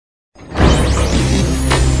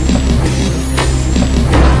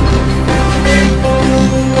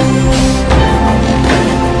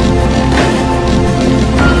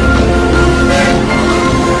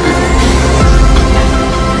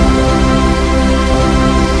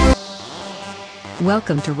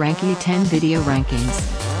Welcome to Ranky 10 Video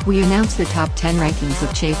Rankings. We announce the top 10 rankings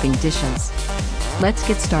of chafing dishes. Let's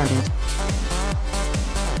get started.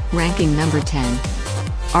 Ranking number 10.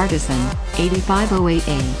 Artisan,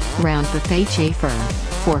 8508A, Round Buffet Chafer,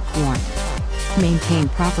 4 quart. Maintain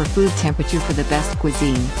proper food temperature for the best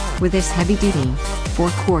cuisine, with this heavy-duty,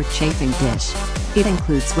 4-quart chafing dish. It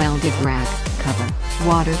includes welded rack, cover,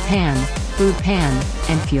 water pan, food pan,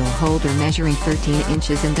 and fuel holder measuring 13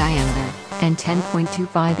 inches in diameter, and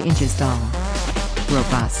 10.25 inches tall.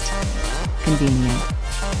 Robust. Convenient.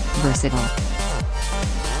 Versatile.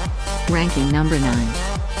 Ranking number 9.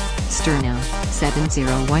 Sterno,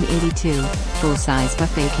 70182, Full-Size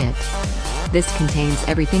Buffet Kit. This contains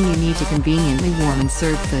everything you need to conveniently warm and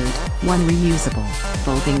serve food: 1 reusable,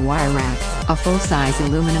 folding wire rack, a full-size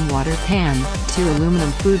aluminum water pan, 2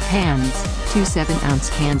 aluminum food pans, 2 7-ounce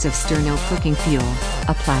cans of Sterno cooking fuel,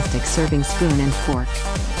 a plastic serving spoon and fork.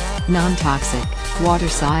 Non-toxic,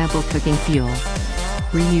 water-soluble cooking fuel.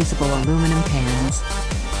 Reusable aluminum pans.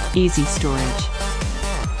 Easy storage.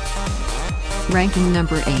 Ranking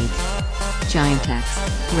number 8. Giantex,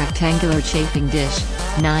 Rectangular Chafing Dish,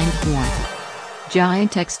 9 quart.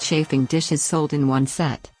 Giantex chafing dish is sold in one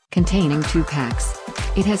set, containing 2 packs.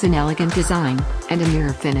 It has an elegant design, and a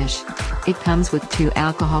mirror finish. It comes with 2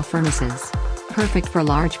 alcohol furnaces. Perfect for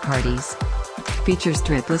large parties. Features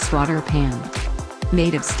dripless water pan.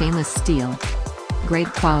 Made of stainless steel. Great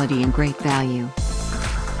quality and great value.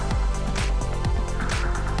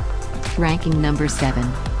 Ranking number 7.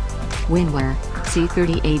 Winware,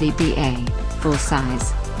 C38ABA, Full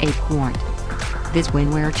Size, 8 quart. This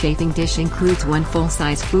Winware chafing dish includes 1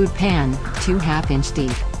 full-size food pan, 2 half-inch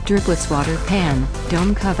deep, dripless water pan,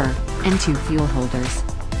 dome cover, and 2 fuel holders.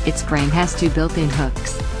 Its frame has 2 built-in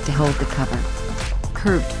hooks to hold the cover.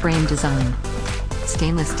 Curved frame design.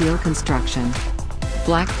 Stainless steel construction.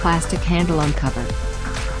 Black plastic handle on cover.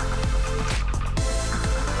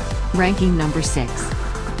 Ranking number 6.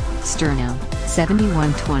 Sterno,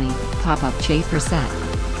 7120, Pop-Up Chafer Set.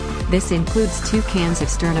 This includes 2 cans of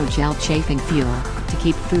Sterno gel chafing fuel, to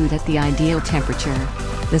keep food at the ideal temperature.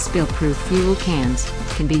 The spill-proof fuel cans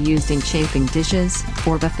can be used in chafing dishes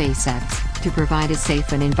or buffet sets to provide a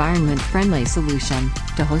safe and environment-friendly solution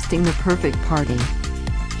to hosting the perfect party.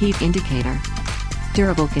 Heat indicator.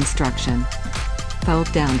 Durable construction.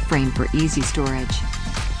 Fold-down frame for easy storage.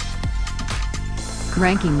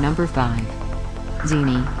 Ranking number 5.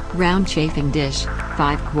 Zini, Round Chafing Dish,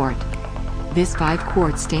 5 quart. This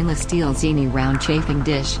 5-quart stainless steel Zini round chafing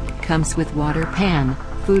dish comes with water pan,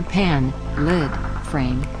 food pan, lid,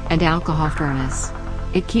 frame, and alcohol furnace.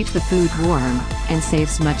 It keeps the food warm and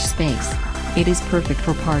saves much space. It is perfect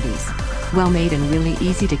for parties. Well made and really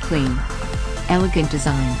easy to clean. Elegant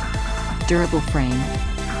design. Durable frame.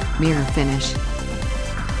 Mirror finish.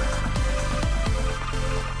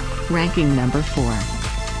 Ranking number 4.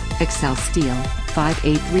 Excel Steel,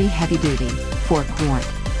 583 Heavy Duty, 4 quart.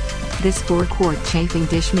 This 4-quart chafing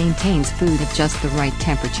dish maintains food at just the right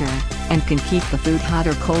temperature, and can keep the food hot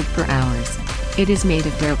or cold for hours. It is made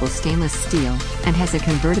of durable stainless steel, and has a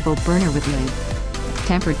convertible burner with lid.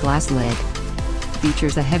 Tempered glass lid.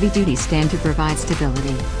 Features a heavy-duty stand to provide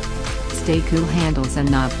stability. Stay cool handles and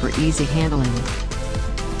knob for easy handling.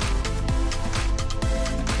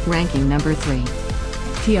 Ranking number 3.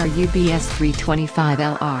 TRUBS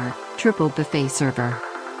 325LR, Triple Buffet Server.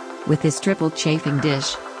 With this triple chafing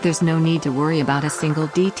dish, there's no need to worry about a single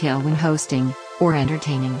detail when hosting or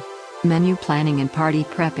entertaining. Menu planning and party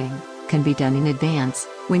prepping can be done in advance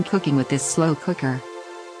when cooking with this slow cooker.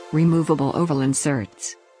 Removable oval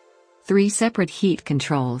inserts. 3 separate heat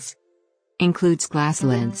controls. Includes glass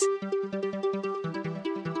lids.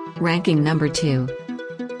 Ranking number 2.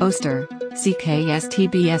 Oster,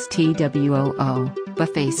 CKSTBSTWOO,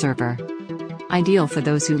 Buffet Server. Ideal for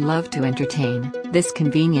those who love to entertain, this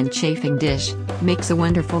convenient chafing dish makes a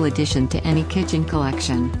wonderful addition to any kitchen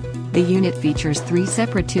collection. The unit features 3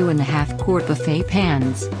 separate 2.5-quart buffet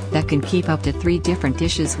pans that can keep up to 3 different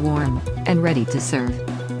dishes warm and ready to serve.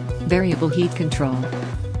 Variable heat control.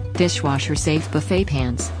 Dishwasher-safe buffet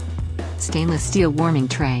pans. Stainless steel warming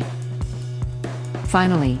tray.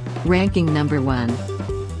 Finally, ranking number 1.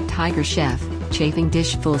 Tiger Chef, Chafing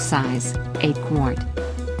Dish Full Size, 8 quart.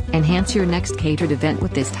 Enhance your next catered event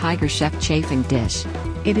with this Tiger Chef chafing dish.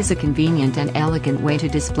 It is a convenient and elegant way to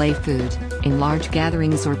display food in large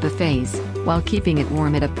gatherings or buffets, while keeping it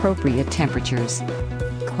warm at appropriate temperatures.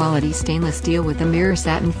 Quality stainless steel with a mirror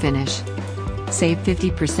satin finish. Save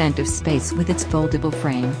 50% of space with its foldable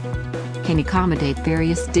frame. Can accommodate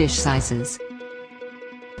various dish sizes.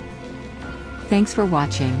 Thanks for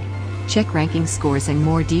watching. Check ranking scores and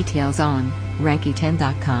more details on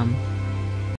ranky10.com.